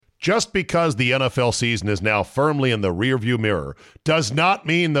Just because the NFL season is now firmly in the rearview mirror does not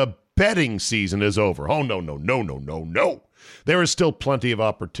mean the betting season is over. Oh, no, no, no, no, no, no. There is still plenty of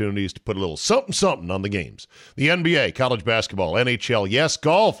opportunities to put a little something on the games. The NBA, college basketball, NHL, yes,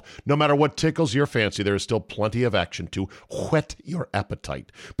 golf. No matter what tickles your fancy, there is still plenty of action to whet your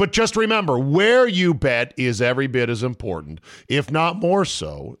appetite. But just remember, where you bet is every bit as important, if not more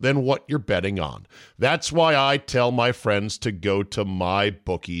so, than what you're betting on. That's why I tell my friends to go to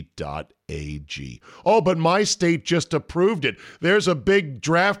mybookie.ag. Oh, but my state just approved it. There's a big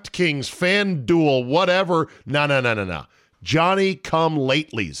DraftKings, FanDuel, whatever. No.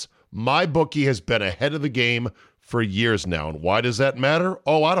 Johnny-come-latelys. MyBookie has been ahead of the game for years now. And why does that matter?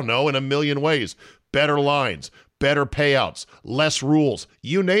 Oh, I don't know, in a million ways. Better lines, better payouts, less rules,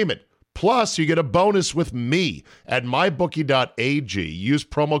 you name it. Plus, you get a bonus with me at mybookie.ag. Use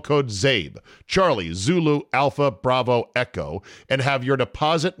promo code ZABE, Charlie, Zulu, Alpha, Bravo, Echo, and have your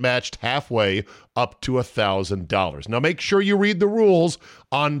deposit matched halfway up to $1,000. Now, make sure you read the rules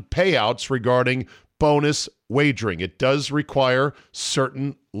on payouts regarding bonus wagering. It does require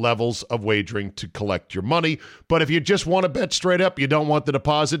certain levels of wagering to collect your money, but if you just want to bet straight up, you don't want the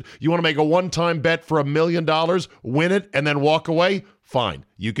deposit, you want to make a one-time bet for $1 million, win it, and then walk away, fine.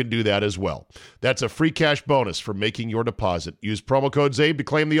 You can do that as well. That's a free cash bonus for making your deposit. Use promo code ZABE to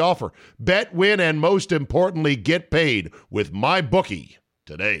claim the offer. Bet, win, and most importantly, get paid with MyBookie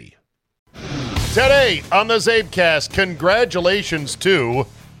today. Today on the ZabeCast, congratulations to...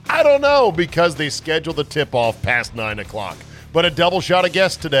 I don't know, because they scheduled the tip-off past 9 o'clock. But a double shot of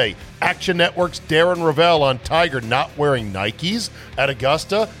guests today. Action Network's Darren Ravel on Tiger not wearing Nikes at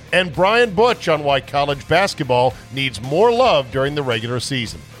Augusta, and Brian Butch on why college basketball needs more love during the regular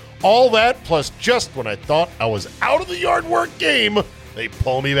season. All that, plus just when I thought I was out of the yard work game, they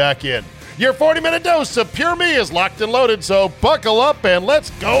pull me back in. Your 40-minute dose of pure me is locked and loaded, so buckle up and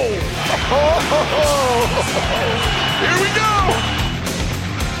let's go. Here we go.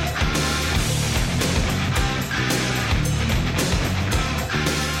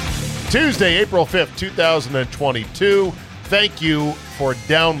 Tuesday, April 5th, 2022. Thank you for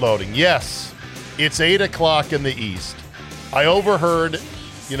downloading. Yes, it's 8 o'clock in the East. I overheard,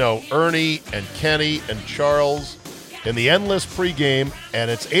 Ernie and Kenny and Charles in the endless pregame, and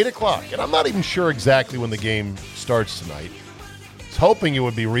it's 8 o'clock. And I'm not even sure exactly when the game starts tonight. I was hoping it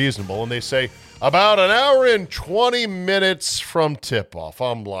would be reasonable. And they say, about an hour and 20 minutes from tip-off.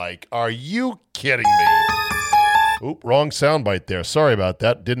 I'm like, are you kidding me? Oop, wrong soundbite there. Sorry about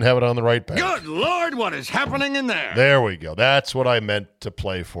that. Didn't have it on the right page. Good Lord, what is happening in there? There we go. That's what I meant to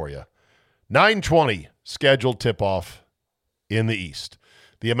play for you. 9:20 scheduled tip-off in the East.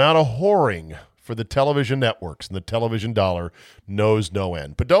 The amount of whoring for the television networks and the television dollar knows no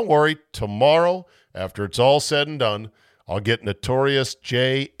end. But don't worry. Tomorrow, after it's all said and done, I'll get Notorious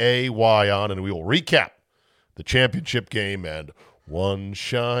J.A.Y. on, and we will recap the championship game and One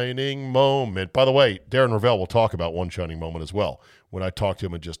Shining Moment. By the way, Darren Ravel will talk about One Shining Moment as well when I talk to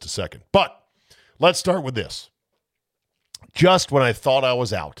him in just a second. But let's start with this. Just when I thought I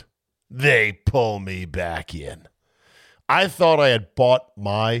was out, they pull me back in. I thought I had bought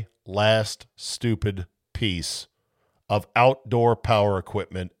my last stupid piece of outdoor power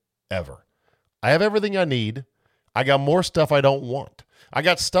equipment ever. I have everything I need. I got more stuff I don't want. I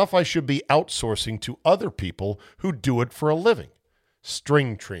got stuff I should be outsourcing to other people who do it for a living.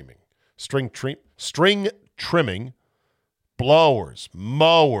 String trimming, blowers,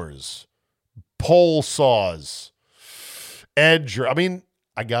 mowers, pole saws, edger. I mean,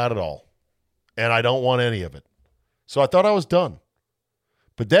 I got it all, and I don't want any of it. So I thought I was done.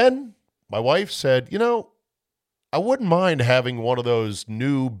 But then my wife said, I wouldn't mind having one of those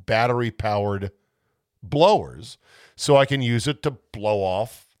new battery-powered blowers so I can use it to blow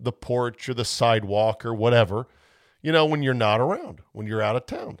off the porch or the sidewalk or whatever, when you're not around, when you're out of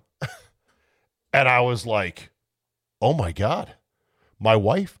town. And I was like, oh my God, my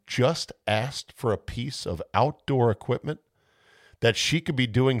wife just asked for a piece of outdoor equipment that she could be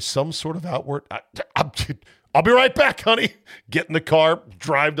doing some sort of outward. I'll be right back, honey. Get in the car,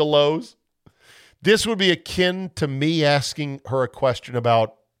 drive to Lowe's. This would be akin to me asking her a question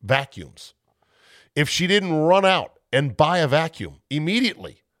about vacuums. If she didn't run out and buy a vacuum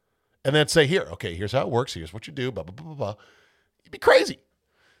immediately, and then say, here's how it works. Here's what you do, blah, blah, blah, blah, blah. You'd be crazy.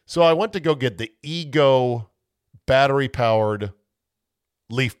 So I went to go get the Ego battery-powered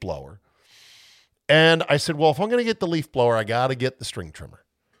leaf blower. And I said, well, if I'm going to get the leaf blower, I got to get the string trimmer.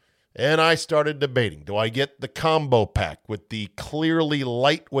 And I started debating. Do I get the combo pack with the clearly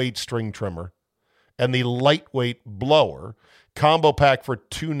lightweight string trimmer and the lightweight blower, combo pack for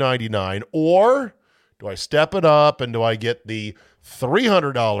 $299, or do I step it up and do I get the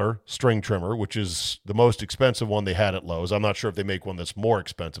 $300 string trimmer, which is the most expensive one they had at Lowe's. I'm not sure if they make one that's more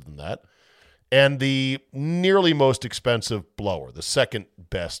expensive than that. And the nearly most expensive blower, the second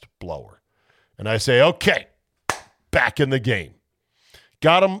best blower. And I say, okay, back in the game.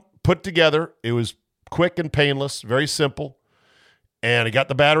 Got them put together. It was quick and painless, very simple. And I got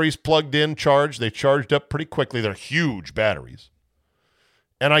the batteries plugged in, charged. They charged up pretty quickly. They're huge batteries.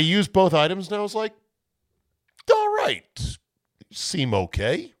 And I used both items, and I was like, all right, seem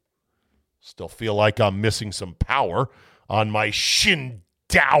okay. Still feel like I'm missing some power on my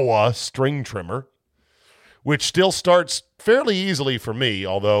Shindawa string trimmer, which still starts fairly easily for me,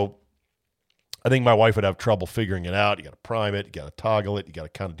 although I think my wife would have trouble figuring it out. You got to prime it, you got to toggle it, you got to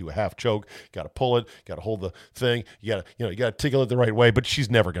kind of do a half choke, you got to pull it, you got to hold the thing, you got to tickle it the right way, but she's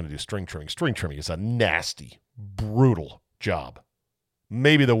never going to do string trimming. String trimming is a nasty, brutal job.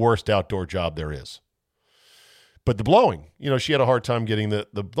 Maybe the worst outdoor job there is. But the blowing, she had a hard time getting the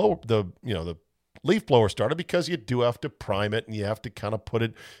leaf blower started because you do have to prime it and you have to kind of put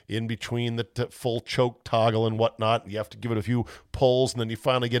it in between the full choke toggle and whatnot. You have to give it a few pulls and then you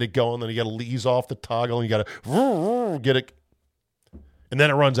finally get it going. Then you got to ease off the toggle and you got to get it. And then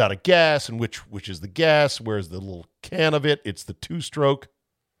it runs out of gas. And which is the gas? Where's the little can of it? It's the 2-stroke.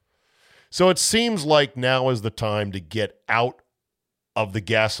 So it seems like now is the time to get out of the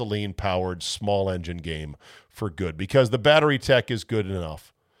gasoline-powered small engine game for good because the battery tech is good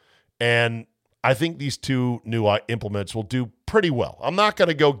enough. And I think these two new implements will do pretty well. I'm not going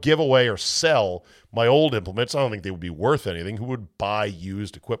to go give away or sell my old implements. I don't think they would be worth anything. Who would buy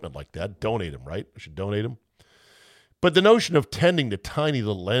used equipment like that? Donate them, right? I should donate them. But the notion of tending to tiny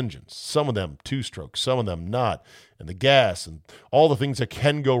little engines, some of them 2-stroke, some of them not, and the gas and all the things that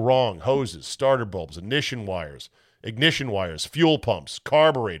can go wrong, hoses, starter bulbs, ignition wires, fuel pumps,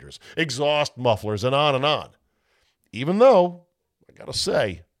 carburetors, exhaust mufflers, and on and on. Even though, I got to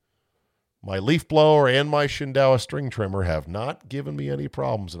say, my leaf blower and my Shindawa string trimmer have not given me any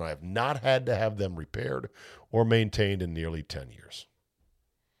problems, and I have not had to have them repaired or maintained in nearly 10 years.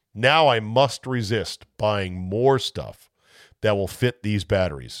 Now I must resist buying more stuff that will fit these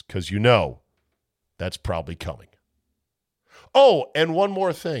batteries, because that's probably coming. Oh, and one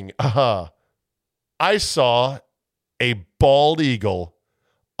more thing. I saw a bald eagle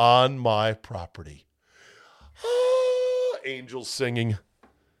on my property. Angels singing.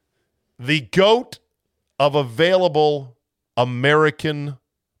 The goat of available American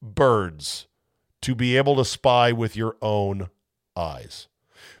birds to be able to spy with your own eyes.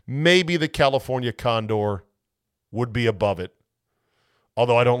 Maybe the California condor would be above it,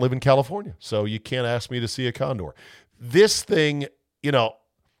 although I don't live in California, so you can't ask me to see a condor. This thing, of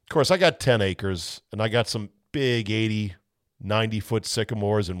course, I got 10 acres, and I got some big 80, 90-foot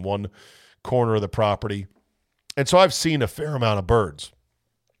sycamores in one corner of the property, and so I've seen a fair amount of birds.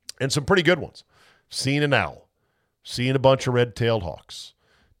 And some pretty good ones. Seen an owl. Seen a bunch of red-tailed hawks.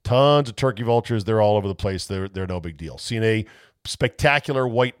 Tons of turkey vultures. They're all over the place. They're no big deal. Seen a spectacular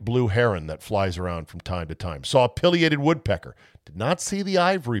white-blue heron that flies around from time to time. Saw a pileated woodpecker. Did not see the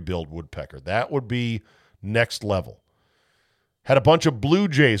ivory-billed woodpecker. That would be next level. Had a bunch of blue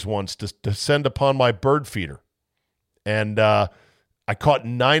jays once descend upon my bird feeder. And I caught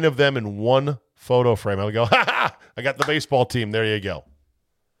 9 of them in one photo frame. I would go, ha-ha! I got the baseball team. There you go.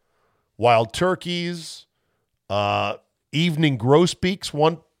 Wild turkeys, evening grosbeaks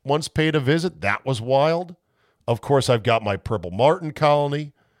once paid a visit. That was wild. Of course, I've got my purple martin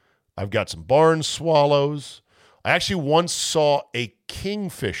colony. I've got some barn swallows. I actually once saw a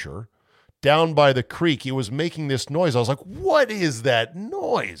kingfisher down by the creek. He was making this noise. I was like, what is that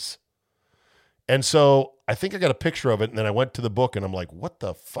noise? And so I think I got a picture of it, and then I went to the book, and I'm like, what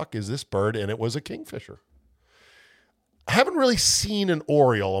the fuck is this bird? And it was a kingfisher. I haven't really seen an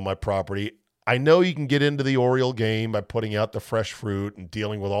oriole on my property. I know you can get into the oriole game by putting out the fresh fruit and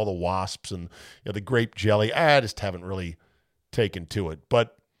dealing with all the wasps and the grape jelly. I just haven't really taken to it.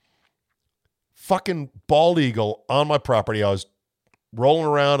 But fucking bald eagle on my property. I was rolling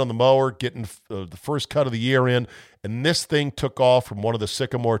around on the mower, getting the first cut of the year in, and this thing took off from one of the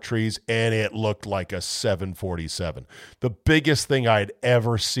sycamore trees, and it looked like a 747. The biggest thing I had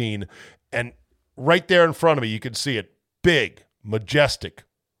ever seen. And right there in front of me, you could see it. Big, majestic,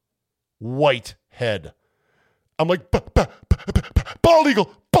 white head. I'm like, bald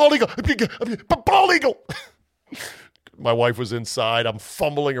eagle, bald eagle, bald eagle. My wife was inside. I'm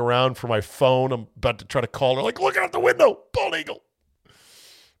fumbling around for my phone. I'm about to try to call her, like, look out the window, bald eagle.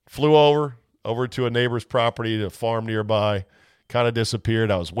 Flew over to a neighbor's property, a farm nearby, kind of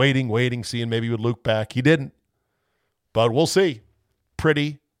disappeared. I was waiting, seeing maybe he would loop back. He didn't, but we'll see.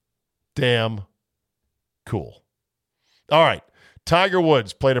 Pretty damn cool. All right, Tiger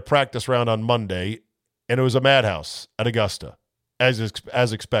Woods played a practice round on Monday, and it was a madhouse at Augusta,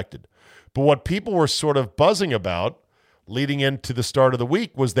 as expected. But what people were sort of buzzing about leading into the start of the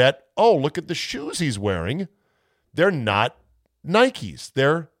week was that, oh, look at the shoes he's wearing. They're not Nikes.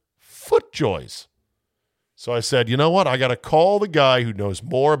 They're FootJoys. So I said, you know what? I got to call the guy who knows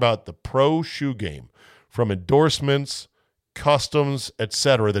more about the pro shoe game, from endorsements, customs,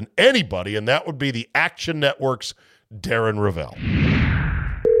 etc., than anybody, and that would be the Action Network's Darren Rovell.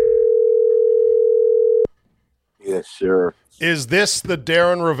 Yes, sir. Is this the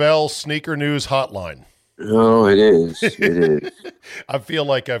Darren Rovell Sneaker News Hotline? Oh, it is. It is. I feel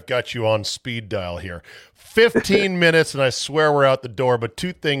like I've got you on speed dial here. 15 minutes, and I swear we're out the door, but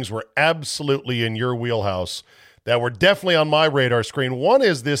two things were absolutely in your wheelhouse that were definitely on my radar screen. One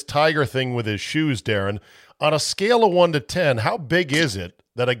is this Tiger thing with his shoes, Darren. On a scale of 1 to 10, how big is it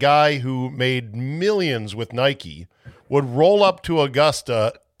that a guy who made millions with Nike would roll up to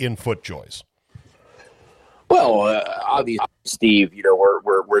Augusta in FootJoys? Well, obviously, Steve,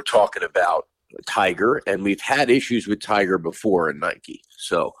 we're talking about Tiger, and we've had issues with Tiger before in Nike.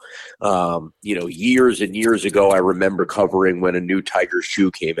 So, years and years ago, I remember covering when a new Tiger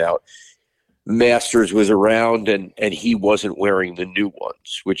shoe came out. Masters was around, and he wasn't wearing the new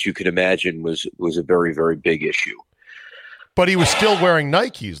ones, which you can imagine was a very, very big issue. But he was still wearing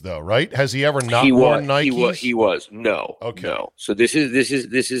Nikes, though, right? Has he ever not worn Nikes? He was. No. Okay. No. So this is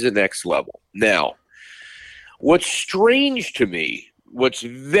the next level. Now, what's very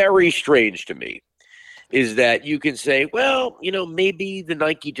strange to me is that you can say, well, maybe the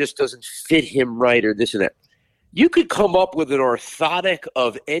Nike just doesn't fit him right, or this and that. You could come up with an orthotic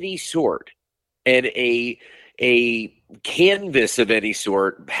of any sort and a canvas of any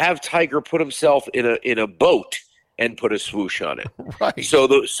sort, have Tiger put himself in a boat and put a swoosh on it. Right.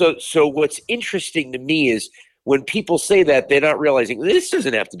 So what's interesting to me is when people say that, they're not realizing this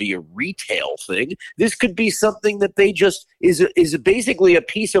doesn't have to be a retail thing. This could be something that they just is basically a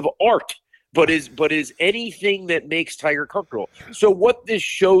piece of art, but is anything that makes Tiger comfortable. So what this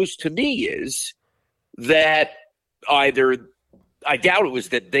shows to me is that either, I doubt it was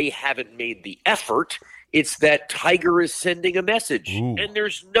that they haven't made the effort. It's that Tiger is sending a message. Ooh. And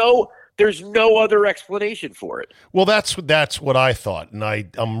there's no other explanation for it. Well, that's what I thought. And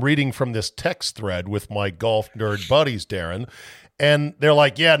I'm reading from this text thread with my golf nerd buddies, Darren, and they're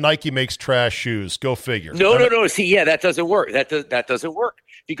like, yeah, Nike makes trash shoes. Go figure. No. See, yeah, that doesn't work. That doesn't work,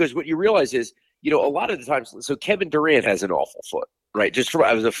 because what you realize is, a lot of the times, so Kevin Durant has an awful foot. Right, just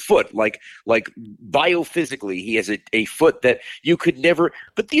as a foot, like biophysically, he has a foot that you could never.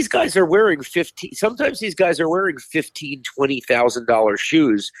 But these guys are wearing sometimes these guys are wearing $15,000-$20,000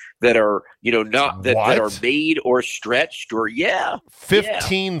 shoes that are that are made or stretched or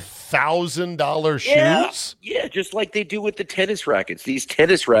 $15,000 shoes. Yeah, just like they do with the tennis rackets. These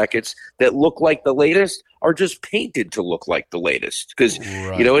tennis rackets that look like the latest are just painted to look like the latest because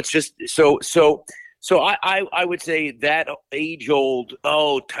it's just so. So I would say that age-old,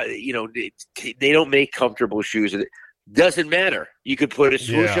 they don't make comfortable shoes. It doesn't matter. You could put a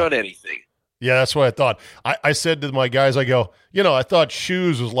swoosh on anything. Yeah, that's what I thought. I said to my guys, I go, I thought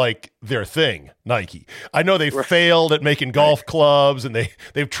shoes was like their thing, Nike. I know they failed at making golf clubs, and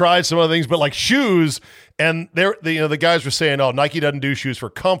they've tried some other things, but like shoes, and the guys were saying, oh, Nike doesn't do shoes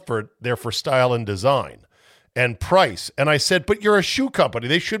for comfort. They're for style and design and price. And I said, but you're a shoe company.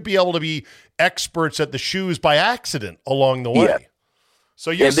 They should be able to be experts at the shoes by accident along the way. Yeah. So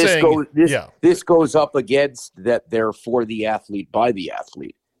you're saying this goes up against that they're for the athlete by the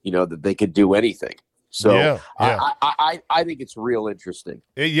athlete, that they could do anything. So I think it's real interesting.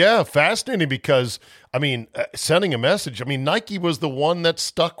 Yeah, fascinating because, sending a message, Nike was the one that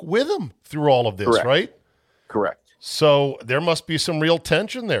stuck with him through all of this, Correct. Right? Correct. So there must be some real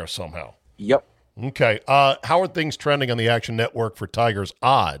tension there somehow. Yep. Okay. How are things trending on the Action Network for Tiger's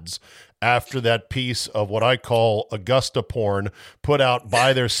odds after that piece of what I call Augusta porn put out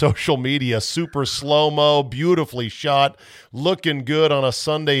by their social media? Super slow-mo, beautifully shot, looking good on a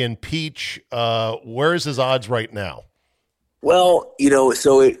Sunday in Peach. Where's his odds right now? Well,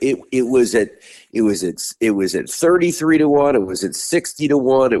 so it was at 33 to 1, it was at 60 to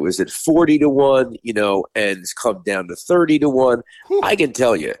 1, it was at 40 to 1, and it's come down to 30 to 1. Whew. I can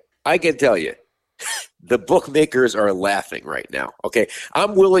tell you. The bookmakers are laughing right now. Okay,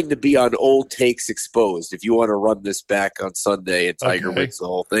 I'm willing to be on Old Takes Exposed if you want to run this back on Sunday and Tiger wins the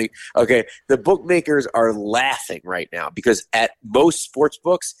whole thing. Okay, the bookmakers are laughing right now because at most sports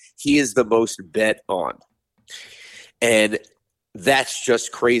books, he is the most bet on. And that's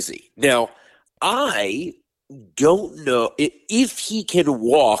just crazy. Now, I don't know if he can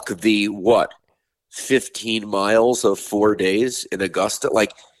walk the 15 miles of 4 days in Augusta.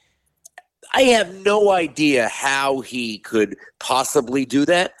 Like, I have no idea how he could possibly do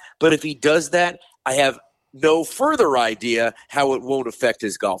that. But if he does that, I have no further idea how it won't affect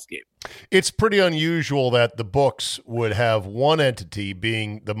his golf game. It's pretty unusual that the books would have one entity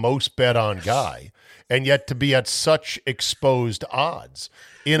being the most bet on guy, and yet to be at such exposed odds.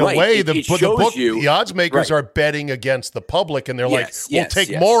 In a way, the odds makers are betting against the public, and they're like, "We'll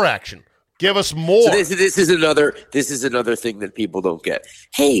take more action. Give us more." So this is another thing that people don't get.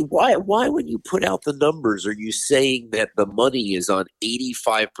 Hey, why when you put out the numbers are you saying that the money is on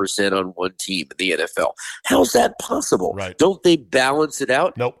 85% on one team in the NFL? How's that possible? Right. Don't they balance it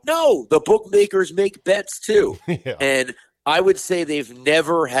out? Nope. No, the bookmakers make bets too. Yeah. And I would say they've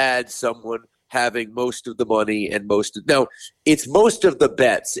never had someone having most of the money and now it's most of the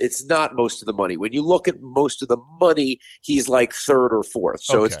bets. It's not most of the money. When you look at most of the money, he's like third or fourth.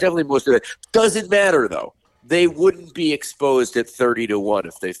 So It's definitely most of it. Doesn't matter though. They wouldn't be exposed at 30-1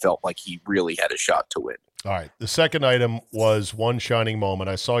 if they felt like he really had a shot to win. All right. The second item was One Shining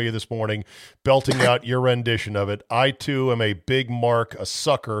Moment. I saw you this morning belting out your rendition of it. I, too, am a big mark, a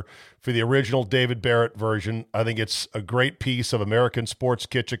sucker for the original David Barrett version. I think it's a great piece of American sports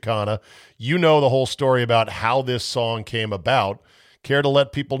kitschikana. You know the whole story about how this song came about. Care to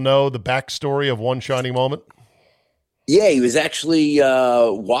let people know the backstory of One Shining Moment? Yeah, he was actually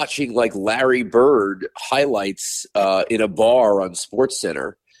watching like Larry Bird highlights in a bar on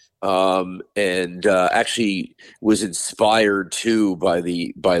SportsCenter. And actually was inspired too by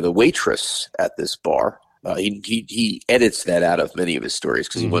the waitress at this bar. He edits that out of many of his stories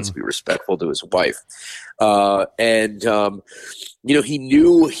because he wants to be respectful to his wife. He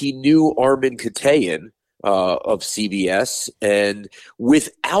knew Armin Katayan of CBS, and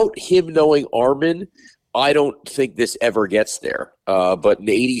without him knowing Armin, I don't think this ever gets there. But in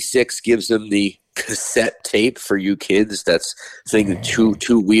 '86 gives him the cassette tape for you kids. That's thing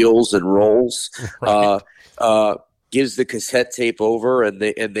two wheels and rolls. Right. Gives the cassette tape over, and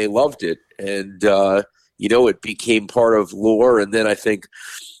they loved it, and it became part of lore. And then I think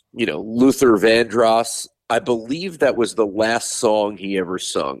Luther Vandross. I believe that was the last song he ever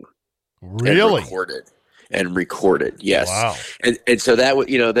sung. Really, and recorded. Yes. Wow. And so that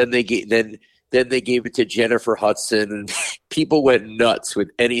then they gave it to Jennifer Hudson, and people went nuts with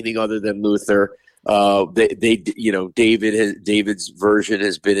anything other than Luther. David's version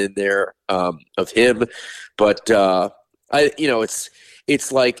has been in there of him, but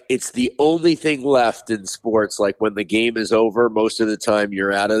it's like it's the only thing left in sports. Like when the game is over, most of the time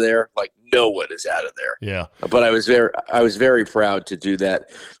you're out of there. Like no one is out of there. Yeah. But I was very proud to do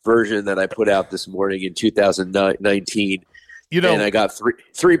that version that I put out this morning in 2019. And I got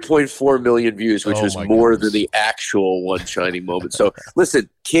 3.4 million views, which was more than the actual One Shining Moment. So listen,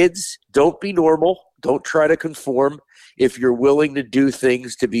 kids, don't be normal. Don't try to conform. If you're willing to do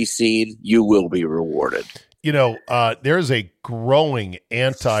things to be seen, you will be rewarded. There's a growing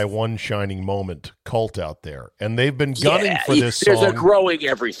anti-One Shining Moment cult out there, and they've been gunning for this song. There's a growing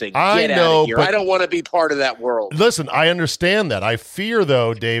everything. I Get know, out of here. but I don't want to be part of that world. Listen, I understand that. I fear,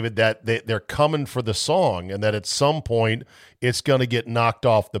 though, David, that they're coming for the song, and that at some point it's going to get knocked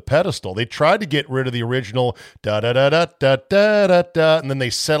off the pedestal. They tried to get rid of the original da-da-da-da-da-da-da-da, and then they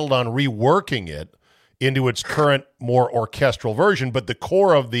settled on reworking it into its current, more orchestral version, but the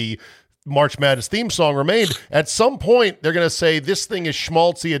core of the March Madness theme song remained. At some point, they're going to say, this thing is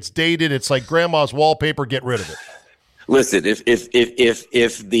schmaltzy, it's dated, it's like grandma's wallpaper, get rid of it. Listen,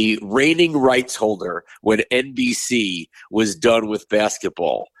 if the reigning rights holder when NBC was done with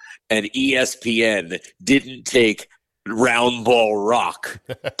basketball and ESPN didn't take Round Ball Rock,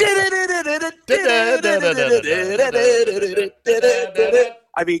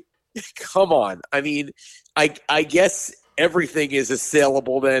 I mean, come on. I mean, I guess everything is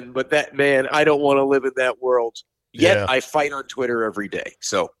assailable then, but that, man, I don't want to live in that world. Yet I fight on Twitter every day.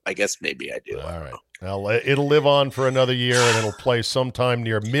 So I guess maybe I do. All right. Well, it'll live on for another year, and it'll play sometime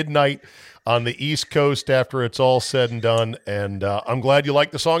near midnight on the East Coast after it's all said and done. And I'm glad you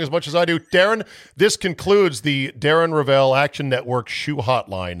like the song as much as I do. Darren, this concludes the Darren Rovell Action Network Shoe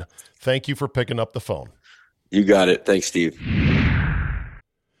Hotline. Thank you for picking up the phone. You got it. Thanks, Steve.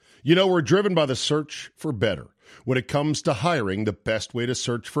 We're driven by the search for better. When it comes to hiring, the best way to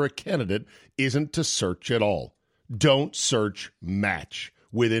search for a candidate isn't to search at all. Don't search, match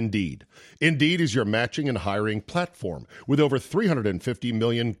with Indeed. Indeed is your matching and hiring platform with over 350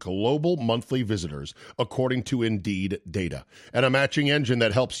 million global monthly visitors, according to Indeed data, and a matching engine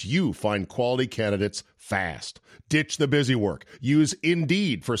that helps you find quality candidates fast. Ditch the busy work. Use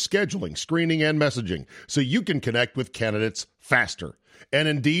Indeed for scheduling, screening, and messaging so you can connect with candidates faster. And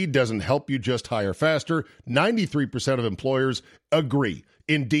Indeed doesn't help you just hire faster. 93% of employers agree.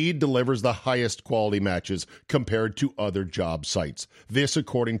 Indeed delivers the highest quality matches compared to other job sites. This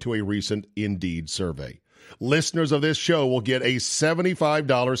according to a recent Indeed survey. Listeners of this show will get a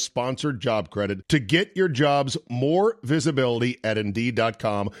 $75 sponsored job credit to get your jobs more visibility at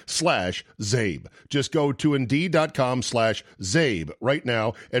Indeed.com/Zabe. Just go to Indeed.com/Zabe right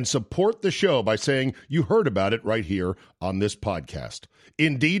now and support the show by saying you heard about it right here on this podcast.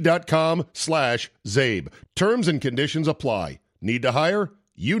 Indeed.com/Zabe. Terms and conditions apply. Need to hire?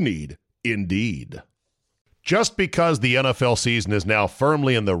 You need Indeed. Just because the NFL season is now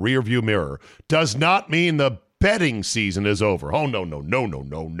firmly in the rearview mirror does not mean the betting season is over. Oh, no, no, no, no,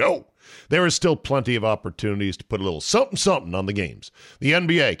 no, no. There is still plenty of opportunities to put a little something on the games. The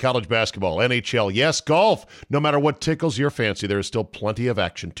NBA, college basketball, NHL, yes, golf. No matter what tickles your fancy, there is still plenty of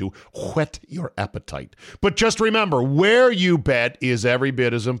action to whet your appetite. But just remember, where you bet is every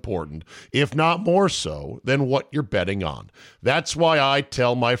bit as important, if not more so, than what you're betting on. That's why I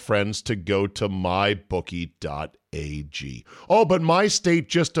tell my friends to go to mybookie.ag. Oh, but my state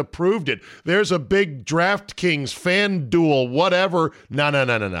just approved it. There's a big DraftKings FanDuel, whatever.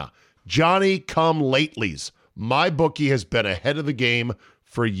 No. Johnny come latelys. My bookie has been ahead of the game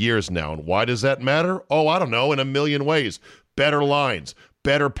for years now. And why does that matter? Oh, I don't know, in a million ways. Better lines,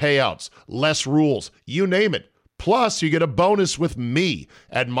 better payouts, less rules, you name it. Plus, you get a bonus with me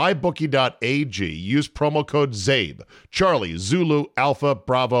at mybookie.ag. Use promo code ZABE, Charlie, Zulu, Alpha,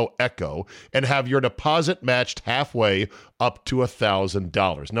 Bravo, Echo, and have your deposit matched halfway up to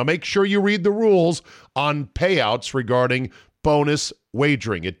 $1,000. Now, make sure you read the rules on payouts regarding bonus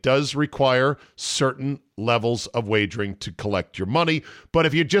wagering. It does require certain levels of wagering to collect your money, but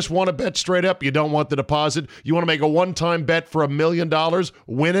if you just want to bet straight up, you don't want the deposit, you want to make a one-time bet for $1 million,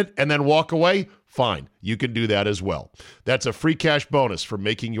 win it, and then walk away, fine. You can do that as well. That's a free cash bonus for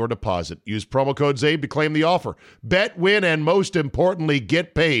making your deposit. Use promo code ZABE to claim the offer. Bet, win, and most importantly,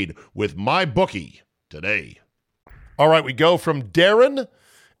 get paid with MyBookie today. All right, we go from Darren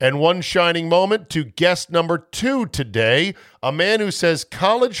and one shining moment to guest number 2 today, a man who says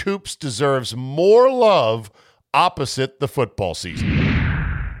college hoops deserves more love opposite the football season.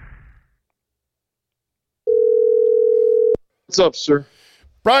 What's up, sir?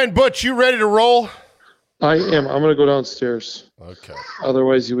 Brian Butch, you ready to roll? I am. I'm going to go downstairs. Okay.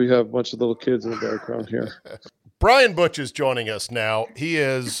 Otherwise, we have a bunch of little kids in the background here. Brian Butch is joining us now. He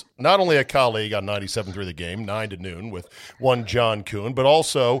is not only a colleague on 97.3 The Game, 9 to noon with one John Kuhn, but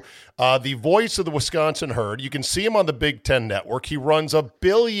also the voice of the Wisconsin Herd. You can see him on the Big Ten Network. He runs 1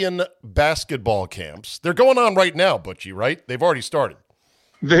 billion basketball camps. They're going on right now, Butchie, right? They've already started.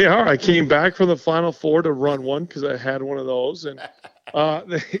 They are. I came back from the Final Four to run one because I had one of those, and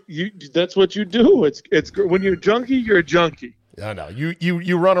that's what you do. It's when you're a junkie, you're a junkie. I know.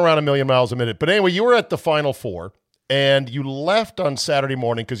 You run around 1 million miles a minute. But anyway, you were at the Final Four, and you left on Saturday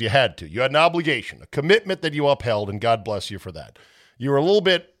morning because you had to. You had an obligation, a commitment that you upheld, and God bless you for that. You were a little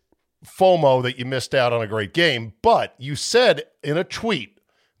bit FOMO that you missed out on a great game, but you said in a tweet,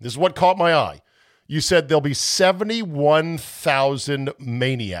 this is what caught my eye, you said there'll be 71,000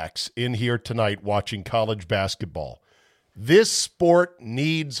 maniacs in here tonight watching college basketball. This sport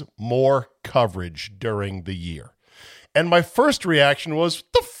needs more coverage during the year. And my first reaction was,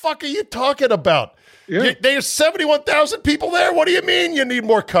 what the fuck are you talking about? Yeah. There's 71,000 people there. What do you mean you need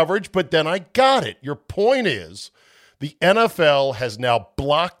more coverage? But then I got it. Your point is the NFL has now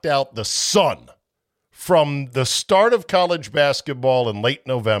blocked out the sun from the start of college basketball in late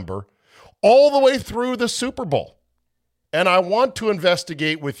November all the way through the Super Bowl. And I want to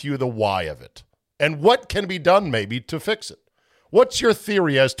investigate with you the why of it and what can be done maybe to fix it. What's your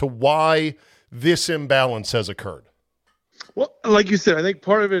theory as to why this imbalance has occurred? Well, like you said, I think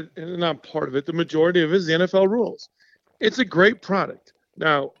part of it, not part of it, the majority of it is the NFL rules. It's a great product.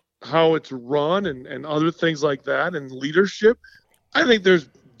 Now, how it's run and other things like that and leadership, I think there's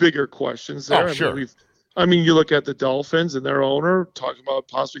bigger questions there. Oh, sure. I mean, you look at the Dolphins and their owner talking about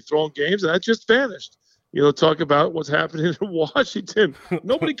possibly throwing games, and that just vanished. You know, talk about what's happening in Washington.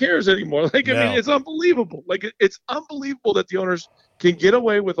 Nobody cares anymore. I mean, it's unbelievable. It's unbelievable that the owners can get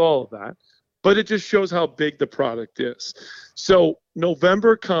away with all of that. But it just shows how big the product is. So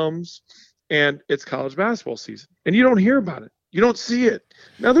November comes, and it's college basketball season. And you don't hear about it. You don't see it.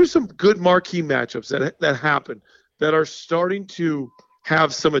 Now, there's some good marquee matchups that happen that are starting to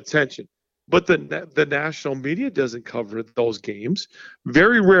have some attention. But the national media doesn't cover those games.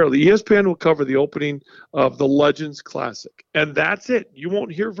 Very rarely. ESPN will cover the opening of the Legends Classic. And that's it. You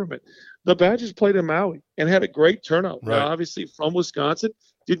won't hear from it. The Badgers played in Maui and had a great turnout. Right. Now, obviously, from Wisconsin.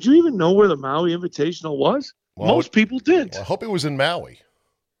 Did you even know where the Maui Invitational was? Most people didn't. Well, I hope it was in Maui.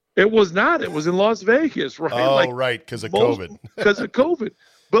 It was not. It was in Las Vegas, right? Oh, right, because of COVID. Because of COVID.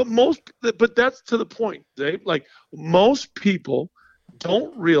 But that's to the point, Dave. Like, most people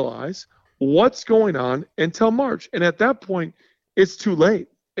don't realize what's going on until March. And at that point, it's too late.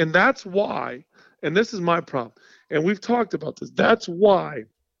 And that's why, and this is my problem, and we've talked about this, that's why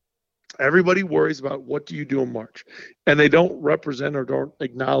everybody worries about what do you do in March. And they don't represent or don't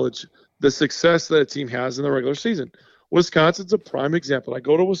acknowledge the success that a team has in the regular season. Wisconsin's a prime example. I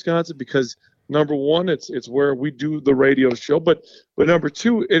go to Wisconsin because, number one, it's where we do the radio show, but number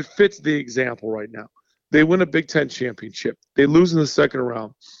two, it fits the example right now. They win a Big Ten championship. They lose in the second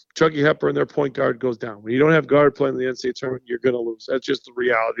round. Chucky Hepburn, their point guard, goes down. When you don't have guard playing in the NCAA tournament, you're going to lose. That's just the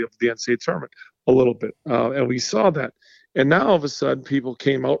reality of the NCAA tournament a little bit. And we saw that. And now all of a sudden, people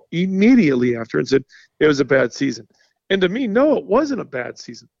came out immediately after and said it was a bad season. And to me, no, it wasn't a bad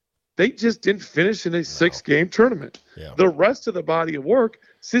season. They just didn't finish in a 6-game tournament. Yeah. The rest of the body of work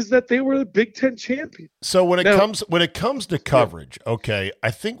says that they were the Big Ten champion. So when it comes to coverage, okay,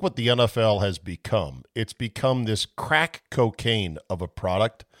 I think what the NFL has become, it's become this crack cocaine of a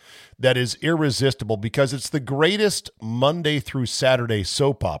product that is irresistible because it's the greatest Monday through Saturday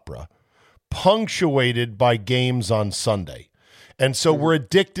soap opera punctuated by games on Sunday. And so we're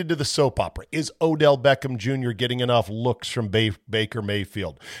addicted to the soap opera. Is Odell Beckham Jr. getting enough looks from Baker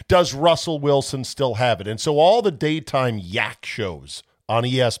Mayfield? Does Russell Wilson still have it? And so all the daytime yak shows on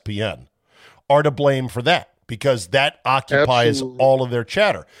ESPN are to blame for that because that occupies all of their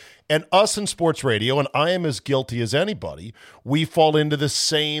chatter. And us in sports radio, and I am as guilty as anybody, we fall into the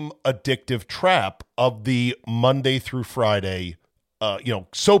same addictive trap of the Monday through Friday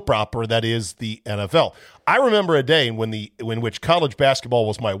soap opera that is the NFL. I remember a day in which college basketball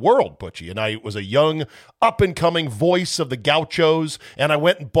was my world, Butchie, and I was a young, up-and-coming voice of the Gauchos, and I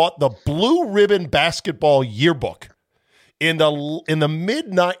went and bought the Blue Ribbon Basketball Yearbook in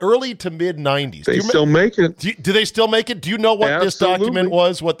the early to mid-'90s. They still make it. Do they still make it? Do you know what this document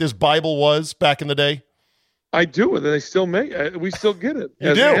was, what this Bible was back in the day? I do, and they still make it. We still get it. You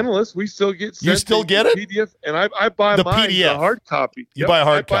As do? Analysts, we still get. You still get it? PDF, and I buy the mine PDF. the hard copy. You buy a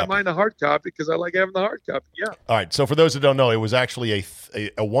hard copy. I buy mine the hard copy because I like having the hard copy. Yeah. All right. So for those who don't know, it was actually a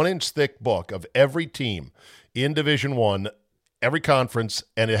 1-inch thick book of every team in Division I, every conference,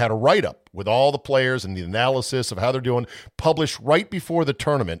 and it had a write-up with all the players and the analysis of how they're doing, published right before the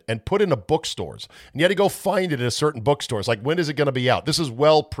tournament and put into bookstores. And you had to go find it at a certain bookstore. It's like, when is it going to be out? This is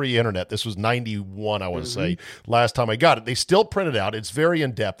well pre-internet. This was 91, I want to say, last time I got it. They still print it out. It's very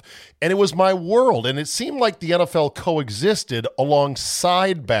in-depth. And it was my world. And it seemed like the NFL coexisted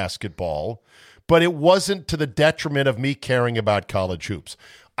alongside basketball, but it wasn't to the detriment of me caring about college hoops.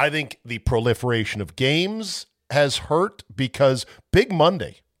 I think the proliferation of games has hurt because Big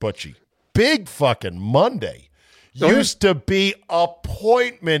Monday, Butchie, Big fucking Monday used to be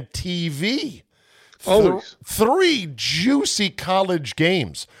appointment TV. Always. 3 juicy college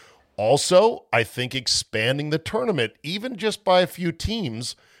games. Also, I think expanding the tournament, even just by a few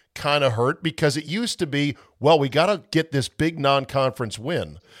teams, kind of hurt because it used to be, well, we got to get this big non-conference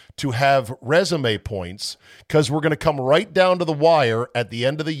win to have resume points because we're going to come right down to the wire at the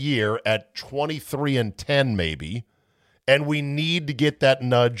end of the year at 23-10 maybe, and we need to get that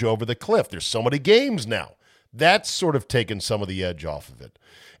nudge over the cliff. There's so many games now. That's sort of taken some of the edge off of it.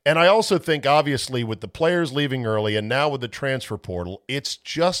 And I also think, obviously, with the players leaving early and now with the transfer portal, it's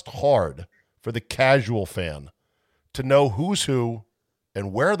just hard for the casual fan to know who's who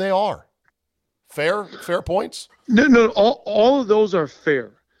and where they are. Fair points? No, all of those are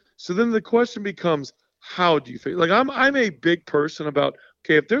fair. So then the question becomes, how do you feel? Like, I'm a big person about,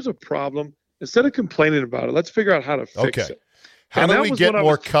 okay, if there's a problem, instead of complaining about it, let's figure out how to fix it. How do we get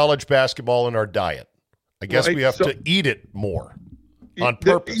more college basketball in our diet? I guess we have to eat it more on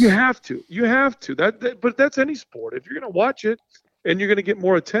purpose. You have to. But that's any sport. If you're going to watch it and you're going to get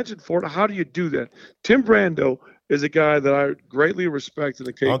more attention for it, how do you do that? Tim Brando is a guy that I greatly respect in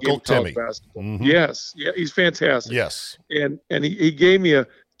the game of college basketball. Mm-hmm. Yes. Yeah, he's fantastic. Yes. And he gave me a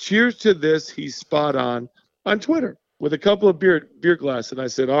cheers to this. He's spot on Twitter with a couple of beer glasses. And I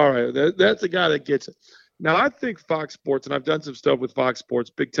said, all right, that's the guy that gets it. Now, I think Fox Sports, and I've done some stuff with Fox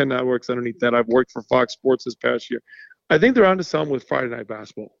Sports, Big Ten Networks underneath that. I've worked for Fox Sports this past year. I think they're onto something with Friday Night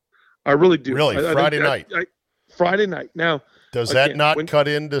Basketball. I really do. Really? Friday night? Friday night. Now, does that not cut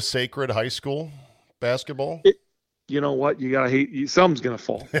into sacred high school basketball? You know what? You gotta hate. Something's gonna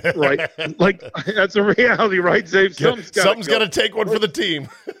fall, right? Like, that's a reality, right, Dave? Something's got to take one for the team.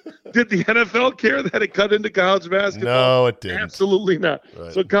 Did the NFL care that it cut into college basketball? No, it didn't. Absolutely not.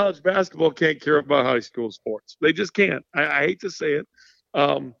 Right. So college basketball can't care about high school sports. They just can't. I hate to say it,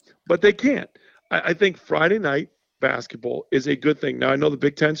 but they can't. I think Friday night basketball is a good thing. Now I know the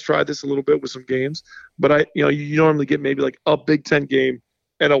Big Ten's tried this a little bit with some games, but you normally get maybe like a Big Ten game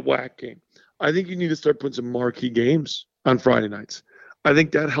and a WAC game. I think you need to start putting some marquee games on Friday nights. I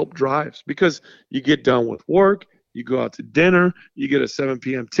think that helped drives because you get done with work, you go out to dinner, you get a 7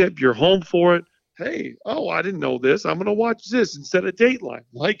 p.m. tip, you're home for it. Hey, I didn't know this. I'm going to watch this instead of Dateline.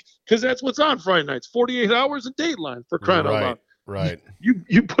 Because that's what's on Friday nights, 48 hours of Dateline for crying out loud. Right.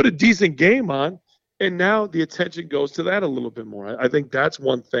 You put a decent game on, and now the attention goes to that a little bit more. I think that's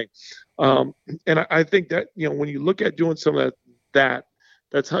one thing. And I think that, when you look at doing some of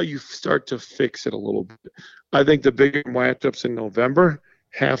that's how you start to fix it a little bit. I think the bigger matchups in November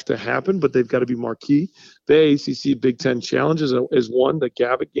have to happen, but they've got to be marquee. The ACC Big Ten Challenge is one. The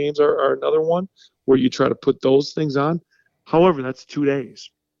Gavitt games are another one where you try to put those things on. However, that's 2 days.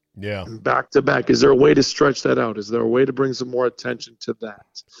 Yeah. Back to back. Is there a way to stretch that out? Is there a way to bring some more attention to that?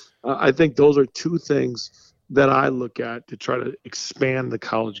 I think those are two things that I look at to try to expand the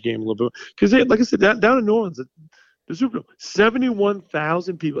college game a little bit. Because, like I said, down in New Orleans, the Super Bowl,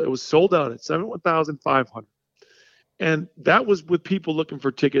 71,000 people. It was sold out at 71,500. And that was with people looking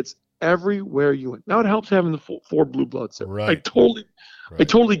for tickets everywhere you went. Now it helps having the four blue bloods there. Right. I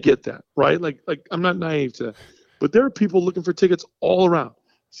totally get that, right? Like I'm not naive to that. But there are people looking for tickets all around.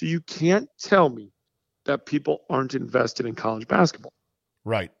 So you can't tell me that people aren't invested in college basketball.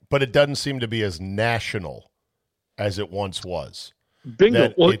 Right. But it doesn't seem to be as national as it once was.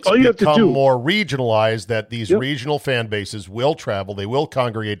 Bingo. Well, it's all you have to do more regionalized, that these regional fan bases will travel, they will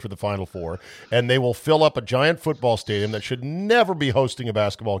congregate for the Final Four, and they will fill up a giant football stadium that should never be hosting a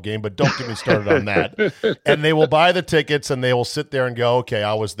basketball game, but don't get me started on that. And they will buy the tickets, and they will sit there and go, okay,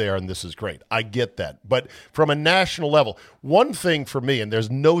 I was there, and this is great. I get that. But from a national level, one thing for me, and there's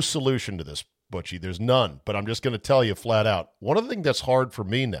no solution to this, Butchie, there's none, but I'm just going to tell you flat out, one of the things that's hard for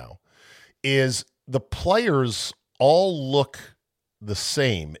me now is the players all look the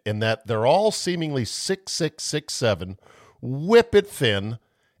same in that they're all seemingly 6'6", 6'7", whip it thin,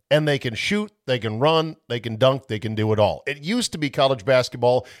 and they can shoot, they can run, they can dunk, they can do it all. It used to be college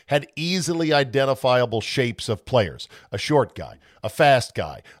basketball had easily identifiable shapes of players. A short guy, a fast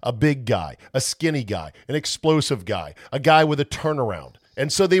guy, a big guy, a skinny guy, an explosive guy, a guy with a turnaround.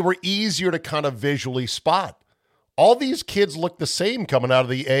 And so they were easier to kind of visually spot. All these kids look the same coming out of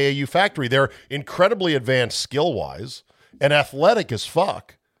the AAU factory. They're incredibly advanced skill-wise and athletic as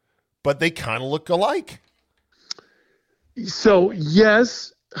fuck, but they kind of look alike. So,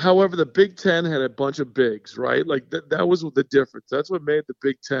 yes, however, the Big Ten had a bunch of bigs, right? Like that was the difference. That's what made the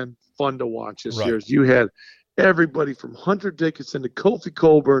Big Ten fun to watch this year. You had everybody from Hunter Dickinson to Kofi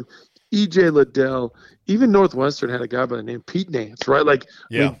Coburn, E.J. Liddell, even Northwestern had a guy by the name Pete Nance, right? Like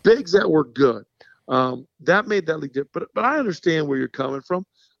bigs that were good. That made that league different. But I understand where you're coming from.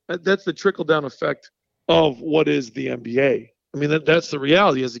 That's the trickle-down effect of what is the NBA. I mean, that's the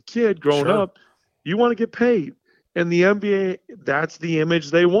reality. As a kid growing up, you want to get paid. And the NBA, that's the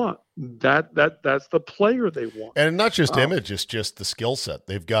image they want. That's the player they want. And not just image, it's just the skill set.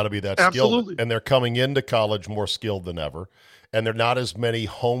 They've got to be that absolutely skilled. And they're coming into college more skilled than ever. And they're not as many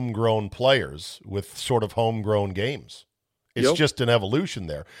homegrown players with sort of homegrown games. It's just an evolution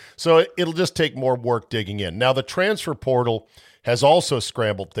there. So it'll just take more work digging in. Now, the transfer portal has also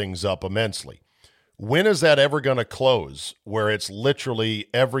scrambled things up immensely. When is that ever going to close where it's literally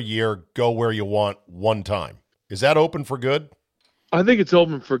every year go where you want one time? Is that open for good? I think it's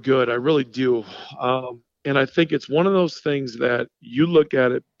open for good. I really do. And I think it's one of those things that you look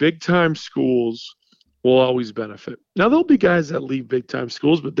at it, big-time schools will always benefit. Now, there'll be guys that leave big-time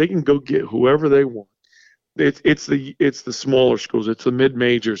schools, but they can go get whoever they want. It's the smaller schools, it's the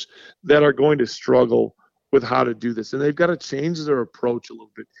mid-majors that are going to struggle with how to do this. And they've got to change their approach a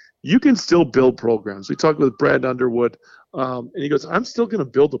little bit. You can still build programs. We talked with Brad Underwood, and he goes, I'm still going to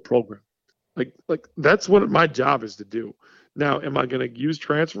build a program. Like that's what my job is to do. Now, am I going to use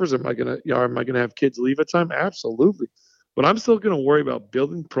transfers? Am I going to have kids leave at time? Absolutely. But I'm still going to worry about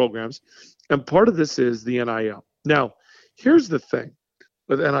building programs. And part of this is the NIL. Now, here's the thing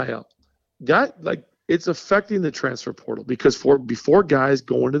with NIL. It's affecting the transfer portal because before guys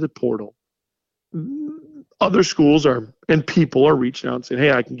go into the portal, other schools and people are reaching out and saying,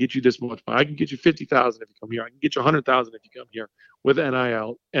 hey, I can get you this much. I can get you $50,000 if you come here. I can get you $100,000 if you come here with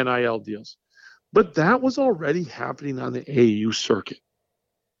NIL deals. But that was already happening on the AAU circuit.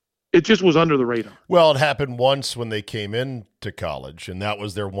 It just was under the radar. Well, it happened once when they came into college, and that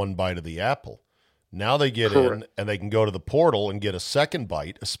was their one bite of the apple. Now they get in, and they can go to the portal and get a second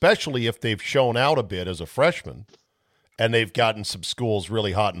bite, especially if they've shown out a bit as a freshman, and they've gotten some schools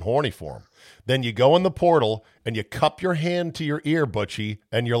really hot and horny for them. Then you go in the portal, and you cup your hand to your ear, Butchie,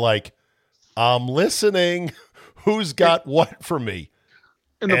 and you're like, I'm listening. Who's got what for me?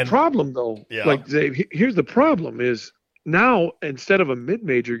 And the problem, though, like Dave, here's the problem: is now instead of a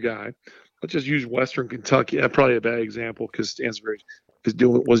mid-major guy, let's just use Western Kentucky. That's probably a bad example because Stansbury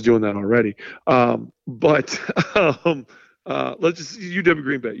was doing that already. But let's just UW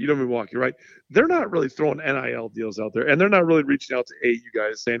Green Bay, UW Milwaukee, right? They're not really throwing NIL deals out there, and they're not really reaching out to AU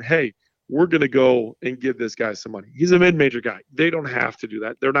guys saying, "Hey, we're going to go and give this guy some money." He's a mid-major guy. They don't have to do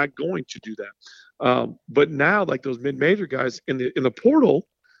that. They're not going to do that. But now, like those mid-major guys in the portal,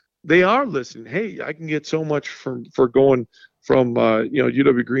 they are listening. Hey, I can get so much for going from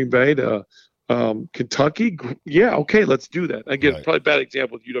UW Green Bay to Kentucky. Yeah, okay, let's do that. Again, probably a bad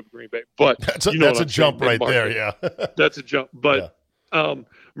example with UW Green Bay, but that's a jump right there. Yeah, that's a jump. But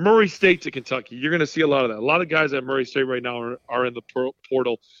Murray State to Kentucky, you're going to see a lot of that. A lot of guys at Murray State right now are in the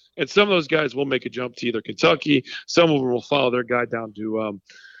portal, and some of those guys will make a jump to either Kentucky. Some of them will follow their guy down to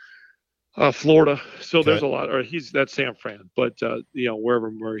Florida. So there's a lot, or that's San Fran, but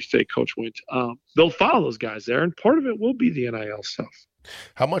wherever Murray State coach went, they'll follow those guys there, and part of it will be the NIL stuff.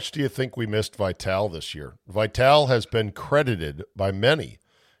 How much do you think we missed Vital this year? Vital has been credited by many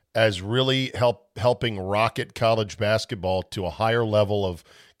as really helping rocket college basketball to a higher level of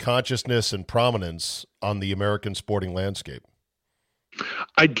consciousness and prominence on the American sporting landscape.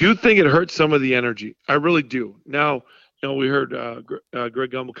 I do think it hurts some of the energy. I really do. Now, we heard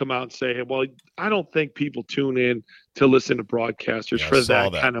Greg Gumbel come out and say, well, I don't think people tune in to listen to broadcasters for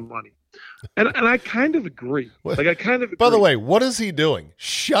that kind of money. And I kind of agree. I kind of agree. By the way, what is he doing?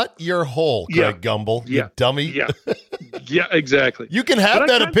 Shut your hole, Greg Gumbel, you dummy. Yeah, exactly. You can have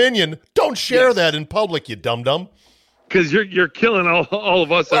that opinion. Don't share that in public, you dum-dum. Because you're killing all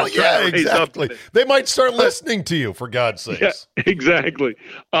of us. Well, yeah, exactly. They might start listening to you, for God's sakes. Yeah, exactly.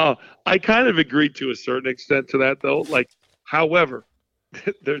 I kind of agree to a certain extent to that, though. However,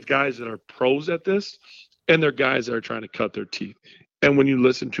 there's guys that are pros at this, and there are guys that are trying to cut their teeth. And when you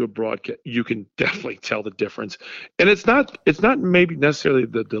listen to a broadcast, you can definitely tell the difference. And it's not maybe necessarily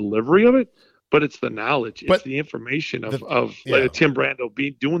the delivery of it, but it's the knowledge. It's the information of Tim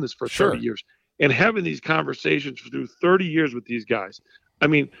Brando doing this for 30 years and having these conversations through 30 years with these guys. I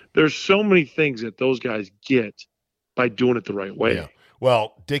mean, there's so many things that those guys get by doing it the right way. Yeah.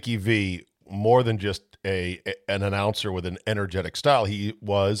 Well, Dickie V, more than just an announcer with an energetic style, he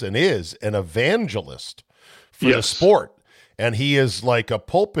was and is an evangelist for the sport. And he is like a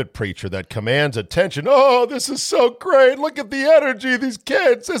pulpit preacher that commands attention. Oh, this is so great. Look at the energy of these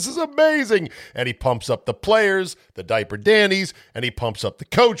kids. This is amazing. And he pumps up the players, the diaper Dannies, and he pumps up the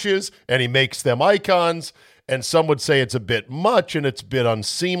coaches, and he makes them icons. And some would say it's a bit much and it's a bit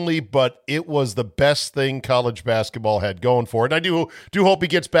unseemly, but it was the best thing college basketball had going for it. And I do hope he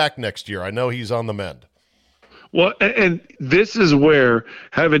gets back next year. I know he's on the mend. Well, and this is where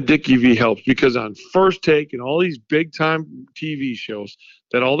having Dickie V helps, because on First Take and all these big-time TV shows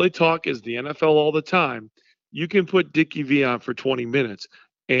that all they talk is the NFL all the time, you can put Dickie V on for 20 minutes,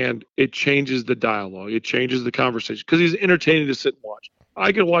 and it changes the dialogue. It changes the conversation because he's entertaining to sit and watch.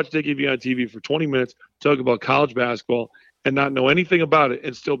 I can watch Dickie V on TV for 20 minutes, talk about college basketball, and not know anything about it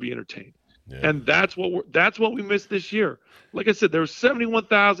and still be entertained. Yeah. And that's what we missed this year. Like I said, there were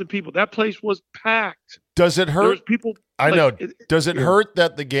 71,000 people. That place was packed. Does it hurt? People. I know. Does it hurt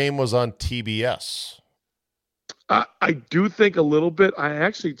that the game was on TBS? I do think a little bit. I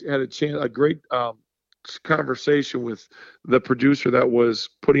actually had a great conversation with the producer that was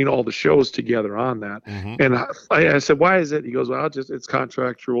putting all the shows together on that. Mm-hmm. And I said, why is it? He goes, well, it's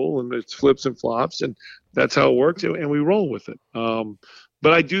contractual and it's flips and flops and that's how it works. And we roll with it.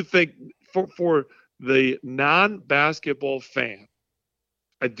 But I do think for the non-basketball fan,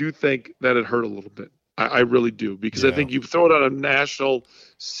 I do think that it hurt a little bit. I really do, because I think you throw it on a national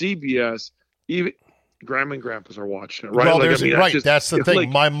CBS, even grandma and grandpas are watching it, right? Well, that's the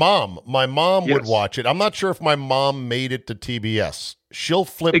thing. My mom would watch it. I'm not sure if my mom made it to TBS. She'll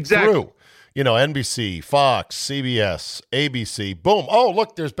flip through, NBC, Fox, CBS, ABC. Boom. Oh,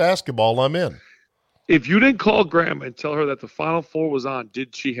 look, there's basketball. I'm in. If you didn't call grandma and tell her that the Final Four was on,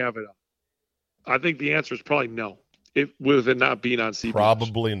 did she have it on? I think the answer is probably no. With it not being on CBS.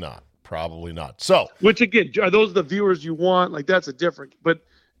 Probably not. So, which again, are those the viewers you want? Like, that's a different. But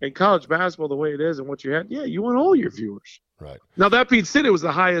in college basketball, the way it is and what you had, you want all your viewers. Right. Now, that being said, it was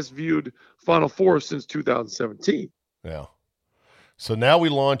the highest viewed Final Four since 2017. Yeah. So now we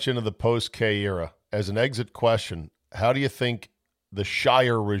launch into the post-K era. As an exit question, how do you think the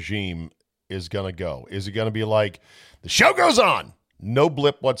Shire regime is going to go? Is it going to be like, the show goes on, no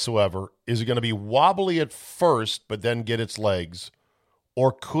blip whatsoever? Is it going to be wobbly at first, but then get its legs?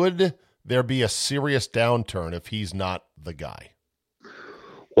 Or could there be a serious downturn if he's not the guy?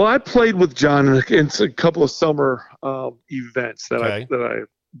 Well, I played with John in a couple of summer events that I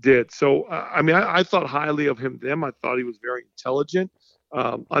did. So, I thought highly of him then. I thought he was very intelligent,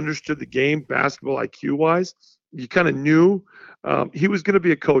 understood the game, basketball IQ wise. You kind of knew he was going to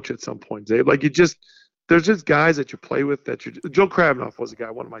be a coach at some point, Dave. Like there's just guys that you play with Joe Kravinoff was a guy,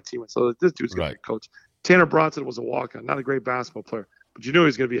 one of my teammates. So this dude's going to be a coach. Tanner Bronson was a walk-on, not a great basketball player, but you knew he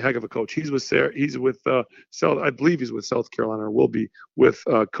was going to be a heck of a coach. He's with I believe he's with South Carolina, or will be with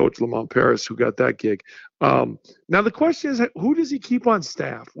Coach Lamont Paris, who got that gig. Now the question is, who does he keep on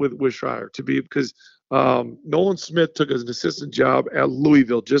staff with Schreier because Nolan Smith took an assistant job at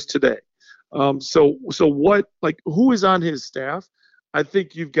Louisville just today. So what, who is on his staff? I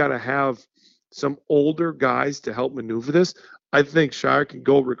think you've got to have some older guys to help maneuver this. I think Schreier can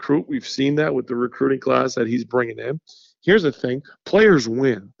go recruit. We've seen that with the recruiting class that he's bringing in. Here's the thing. Players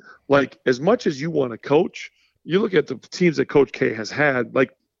win. As much as you want to coach, you look at the teams that Coach K has had,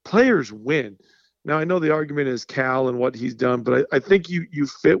 players win. Now, I know the argument is Cal and what he's done, but I think you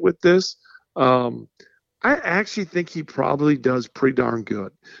fit with this. I actually think he probably does pretty darn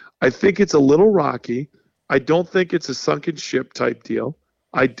good. I think it's a little rocky. I don't think it's a sunken ship type deal.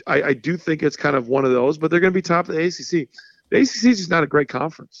 I do think it's kind of one of those, but they're going to be top of the ACC. The ACC is just not a great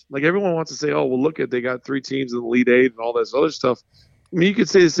conference. Everyone wants to say, oh, well, look at, they got 3 teams in the Elite Eight and all this other stuff. I mean, you could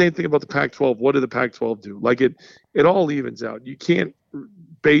say the same thing about the Pac-12. What did the Pac-12 do? It all evens out. You can't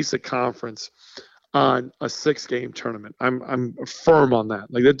base a conference on a 6-game tournament. I'm firm on that.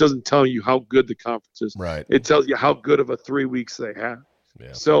 That doesn't tell you how good the conference is. Right. It tells you how good of a 3 weeks they have.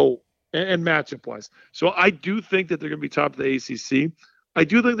 Yeah. So, and matchup wise. So I do think that they're going to be top of the ACC. I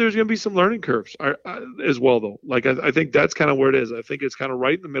do think there's going to be some learning curves as well, though. I think that's kind of where it is. I think it's kind of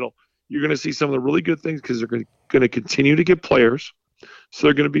right in the middle. You're going to see some of the really good things because they're going to continue to get players, so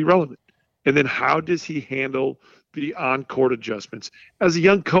they're going to be relevant. And then how does he handle the on-court adjustments? As a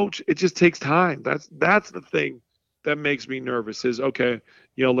young coach, it just takes time. That's the thing that makes me nervous is, okay,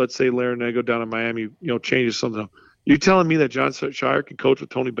 let's say Larinaga down in Miami, changes something up. You're telling me that John Schreier can coach with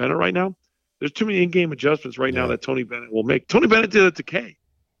Tony Bennett right now? There's too many in-game adjustments right now that Tony Bennett will make. Tony Bennett did it to K.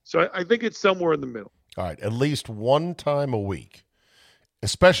 So I think it's somewhere in the middle. All right, at least one time a week,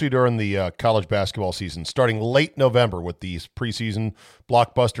 especially during the college basketball season, starting late November with these preseason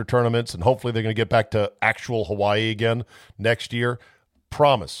blockbuster tournaments, and hopefully they're going to get back to actual Hawaii again next year.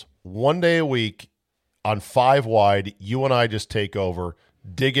 Promise, one day a week on 5 Wide, you and I just take over,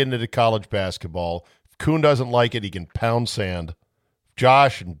 dig into the college basketball. If Kuhn doesn't like it, he can pound sand.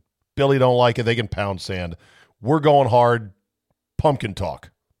 Josh and Billy don't like it, they can pound sand. We're going hard. Pumpkin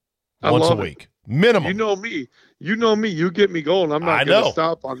talk once a week. Minimum. You know me. You get me going. I'm not going to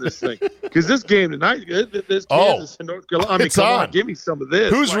stop on this thing. Because this game tonight, this Kansas and North Carolina. It's on. Give me some of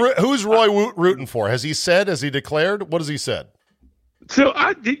this. Who's Roy rooting for? Has he declared? What has he said? So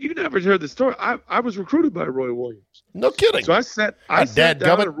you never heard the story. I was recruited by Roy Williams. No kidding. So I sat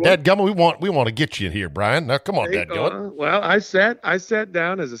Dadgummit, we want to get you in here, Brian. Now come on, Dadgummit. Well, I sat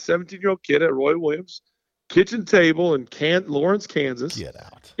down as a 17-year-old kid at Roy Williams' kitchen table in Lawrence, Kansas. Get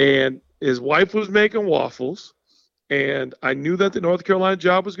out. And his wife was making waffles, and I knew that the North Carolina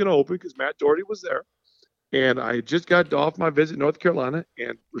job was going to open because Matt Doherty was there. And I just got off my visit in North Carolina,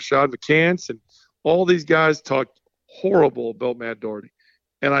 and Rashad McCants and all these guys talked horrible about Matt Doherty.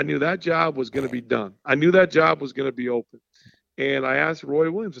 And I knew that job was going to be done. I knew that job was going to be open. And I asked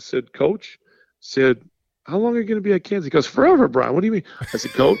Roy Williams, I said, Coach, how long are you going to be at Kansas? He goes, forever, Brian. What do you mean? I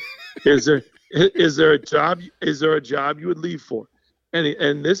said, Coach, is there a job you would leave for?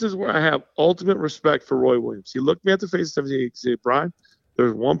 And this is where I have ultimate respect for Roy Williams. He looked me at the face and he said, Brian,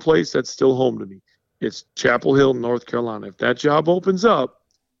 there's one place that's still home to me. It's Chapel Hill, North Carolina. If that job opens up,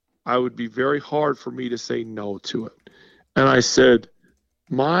 I would be very hard for me to say no to it. And I said,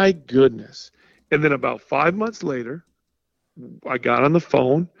 my goodness. And then about 5 months later, I got on the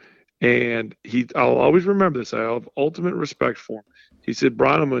phone, and I'll always remember this. I have ultimate respect for him. He said,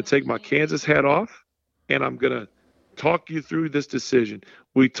 Brian, I'm going to take my Kansas hat off, and I'm going to talk you through this decision.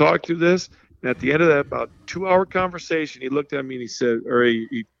 We talked through this, and at the end of that about 2-hour conversation, he looked at me and he said, or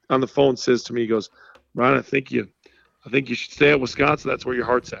he on the phone says to me, he goes, Brian, I think you should stay at Wisconsin. That's where your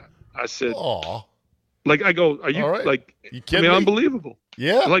heart's at. I said, aw. I go, are you you kidding me? Unbelievable.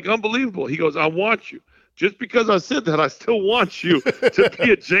 Yeah. Unbelievable. He goes, I want you. Just because I said that, I still want you to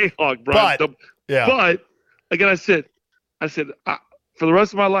be a Jayhawk, Brian. But again, I said, for the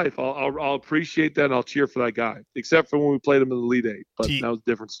rest of my life, I'll appreciate that and I'll cheer for that guy, except for when we played him in the Elite Eight. But that was a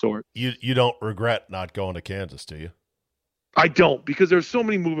different story. You don't regret not going to Kansas, do you? I don't, because there's so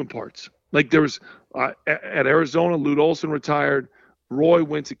many moving parts. There was at Arizona, Lute Olson retired. Roy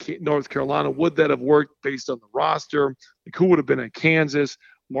went to North Carolina. Would that have worked based on the roster? Who would have been at Kansas?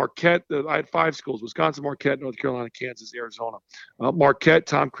 Marquette, I had 5 schools: Wisconsin, Marquette, North Carolina, Kansas, Arizona. Marquette,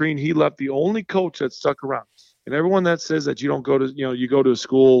 Tom Crean, he left, the only coach that stuck around. And everyone that says that you don't go to, you go to a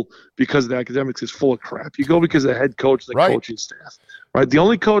school because of the academics is full of crap. You go because of the head coach, the coaching staff, right? The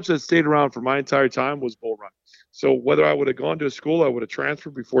only coach that stayed around for my entire time was Bull Run. So whether I would have gone to a school, I would have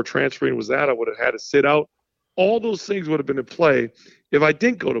transferred. Before transferring was that, I would have had to sit out. All those things would have been in play if I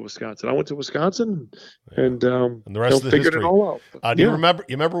didn't go to Wisconsin. I went to Wisconsin and the rest of the figured history. It all out. Do you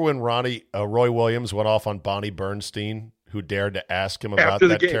remember when Roy Williams went off on Bonnie Bernstein, who dared to ask him about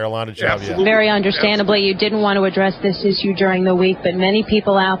that Carolina job? Absolutely. Very understandably, you didn't want to address this issue during the week, but many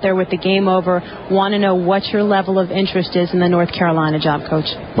people out there with the game over want to know what your level of interest is in the North Carolina job,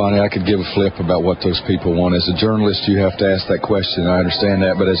 Coach. Bonnie, I could give a flip about what those people want. As a journalist, you have to ask that question. I understand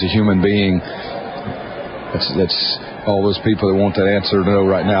that, but as a human being, that's all those people that want that answer to know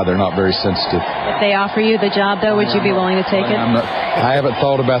right now, they're not very sensitive. If they offer you the job, though, would you be willing to take it? I haven't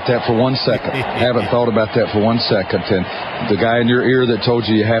thought about that for 1 second. And the guy in your ear that told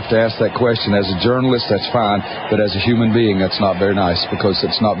you have to ask that question, as a journalist, that's fine. But as a human being, that's not very nice because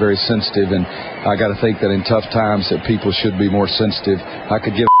it's not very sensitive. And I got to think that in tough times that people should be more sensitive. I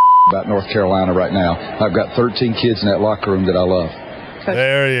could give about North Carolina right now. I've got 13 kids in that locker room that I love.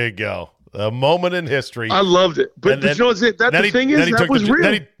 There you go. A moment in history. I loved it. But you know what's it? That the thing is, that was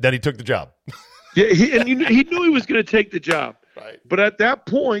real. Then he took the job. Yeah, he knew he was going to take the job. Right. But at that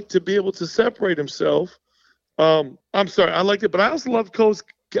point, to be able to separate himself, I'm sorry, I liked it. But I also loved Coach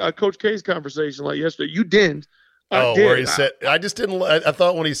K's conversation like yesterday. You didn't. Where he said, I just didn't. I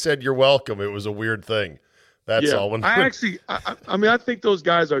thought when he said "you're welcome," it was a weird thing. That's all. When I think those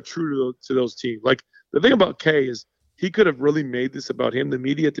guys are true to those teams. Like the thing about K is, he could have really made this about him. The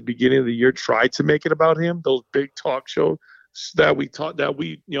media at the beginning of the year tried to make it about him. Those big talk shows that we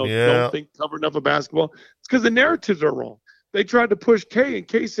don't think cover enough of basketball. It's because the narratives are wrong. They tried to push K, and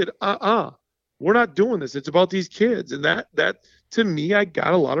K said, we're not doing this. It's about these kids. And that to me, I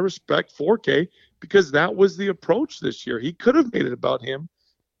got a lot of respect for K because that was the approach this year. He could have made it about him,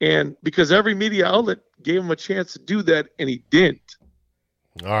 and because every media outlet gave him a chance to do that, and he didn't.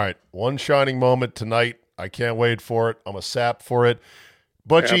 All right, one shining moment tonight. I can't wait for it. I'm a sap for it.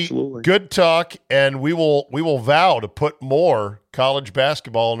 Butchie, Absolutely. Good talk, and we will vow to put more college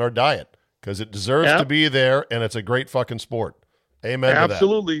basketball in our diet because it deserves to be there, and it's a great fucking sport. Amen to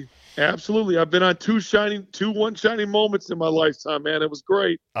that. Absolutely. I've been on two one shining moments in my lifetime, man. It was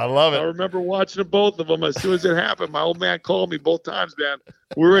great. I love it. I remember watching both of them. As soon as it happened, my old man called me both times, man.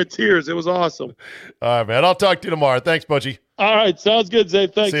 We were in tears. It was awesome. All right, man. I'll talk to you tomorrow. Thanks, Butchie. All right. Sounds good, Zay.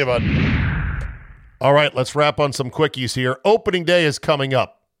 Thanks. See you, bud. All right, let's wrap on some quickies here. Opening day is coming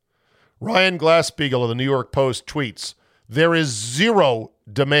up. Ryan Glass-Steagall of the New York Post tweets, there is zero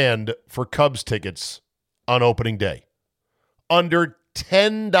demand for Cubs tickets on opening day. Under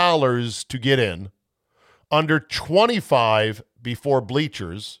 $10 to get in, under $25 before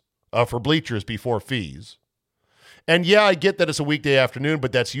bleachers, for bleachers before fees. And yeah, I get that it's a weekday afternoon,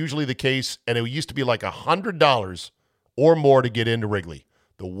 but that's usually the case, and it used to be like $100 or more to get into Wrigley.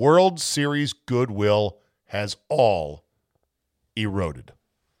 The World Series goodwill has all eroded.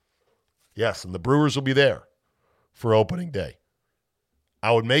 Yes, and the Brewers will be there for opening day.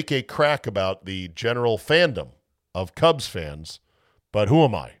 I would make a crack about the general fandom of Cubs fans, but who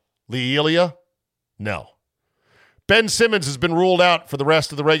am I? Lee Elia? No. Ben Simmons has been ruled out for the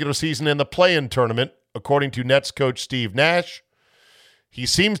rest of the regular season and the play-in tournament, according to Nets coach Steve Nash. He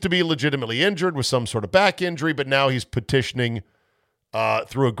seems to be legitimately injured with some sort of back injury, but now he's petitioning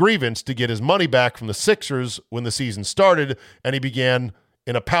through a grievance to get his money back from the Sixers when the season started, and he began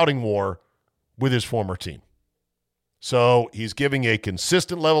in a pouting war with his former team. So he's giving a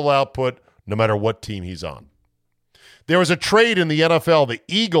consistent level of output no matter what team he's on. There was a trade in the NFL. The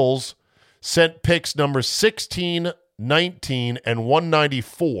Eagles sent picks numbers 16, 19, and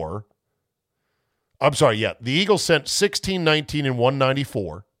 194. I'm sorry, yeah. The Eagles sent 16, 19, and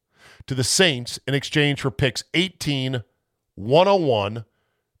 194 to the Saints in exchange for picks 18, 101,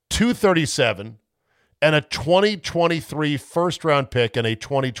 237, and a 2023 first-round pick and a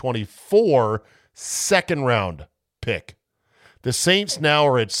 2024 second-round pick. The Saints now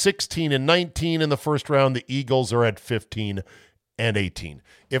are at 16 and 19 in the first round. The Eagles are at 15 and 18.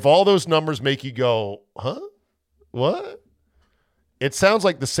 If all those numbers make you go, huh? What? It sounds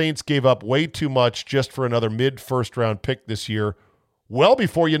like the Saints gave up way too much just for another mid-first round pick this year, well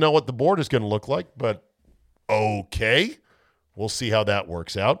before you know what the board is going to look like, but okay. We'll see how that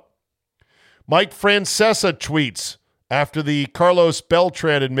works out. Mike Francesa tweets after the Carlos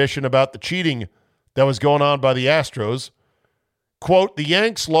Beltran admission about the cheating that was going on by the Astros, quote, the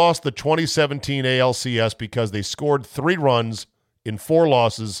Yanks lost the 2017 ALCS because they scored 3 runs in 4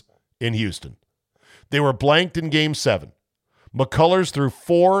 losses in Houston. They were blanked in Game 7. McCullers threw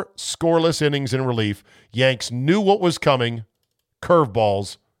 4 scoreless innings in relief. Yanks knew what was coming,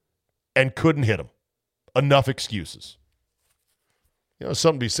 curveballs, and couldn't hit them. Enough excuses.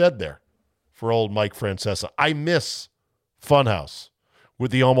 Something to be said there for old Mike Francesa. I miss Funhouse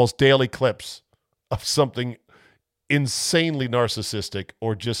with the almost daily clips of something insanely narcissistic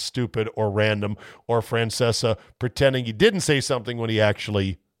or just stupid or random, or Francesa pretending he didn't say something when he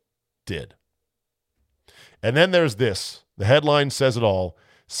actually did. And then there's this. The headline says it all.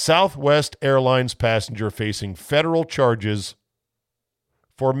 Southwest Airlines passenger facing federal charges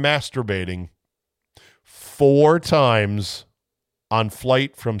for masturbating 4 times on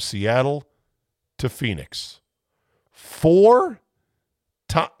flight from Seattle to Phoenix. 4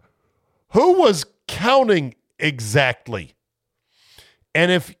 times. Who was counting exactly?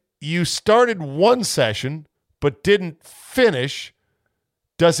 And if you started one session but didn't finish,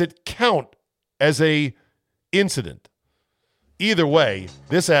 does it count as a incident? Either way,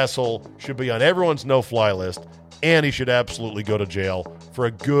 this asshole should be on everyone's no-fly list, and he should absolutely go to jail for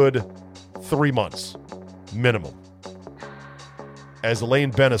a good 3 months minimum. As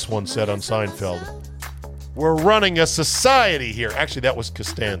Elaine Bennis once said on Seinfeld, we're running a society here. Actually, that was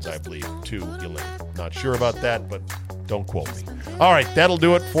Costanza, I believe, to Elaine. Not sure about that, but don't quote me. All right, that'll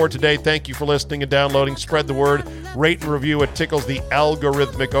do it for today. Thank you for listening and downloading. Spread the word. Rate and review. It tickles the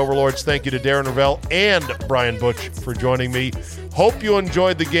algorithmic overlords. Thank you to Darren Ravel and Brian Butch for joining me. Hope you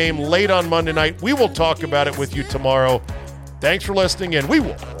enjoyed the game late on Monday night. We will talk about it with you tomorrow. Thanks for listening, and we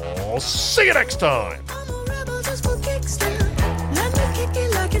will see you next time.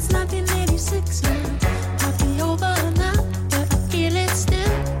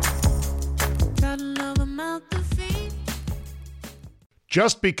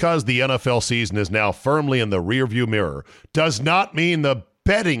 Just because the NFL season is now firmly in the rearview mirror does not mean the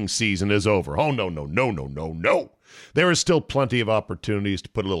betting season is over. Oh, no, no, no, no, no, no. There is still plenty of opportunities to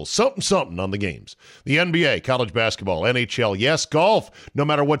put a little something on the games. The NBA, college basketball, NHL, yes, golf. No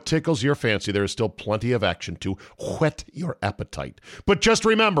matter what tickles your fancy, there is still plenty of action to whet your appetite. But just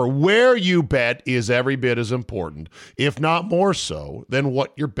remember, where you bet is every bit as important, if not more so, than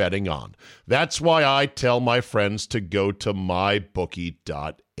what you're betting on. That's why I tell my friends to go to mybookie.ag.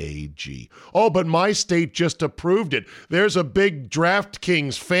 Oh, but my state just approved it. There's a big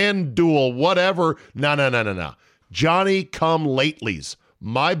DraftKings fan duel, whatever. No. Johnny come latelys.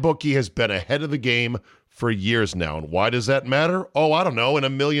 MyBookie has been ahead of the game for years now. And why does that matter? Oh, I don't know, in a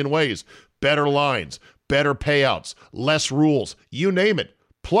million ways. Better lines, better payouts, less rules, you name it.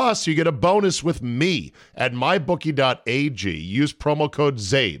 Plus, you get a bonus with me at mybookie.ag. Use promo code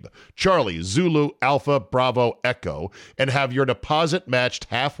ZABE, Charlie, Zulu, Alpha, Bravo, Echo, and have your deposit matched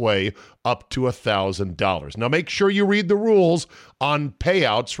halfway up to $1,000. Now, make sure you read the rules on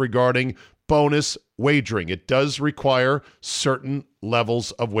payouts regarding bonus wagering. It does require certain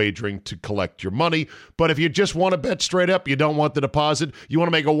levels of wagering to collect your money, but if you just want to bet straight up, you don't want the deposit, you want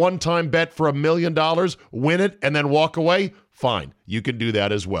to make a one-time bet for $1 million, win it, and then walk away, fine. You can do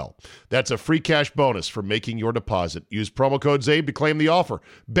that as well. That's a free cash bonus for making your deposit. Use promo code ZABE to claim the offer.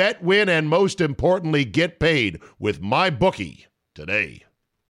 Bet, win, and most importantly, get paid with MyBookie today.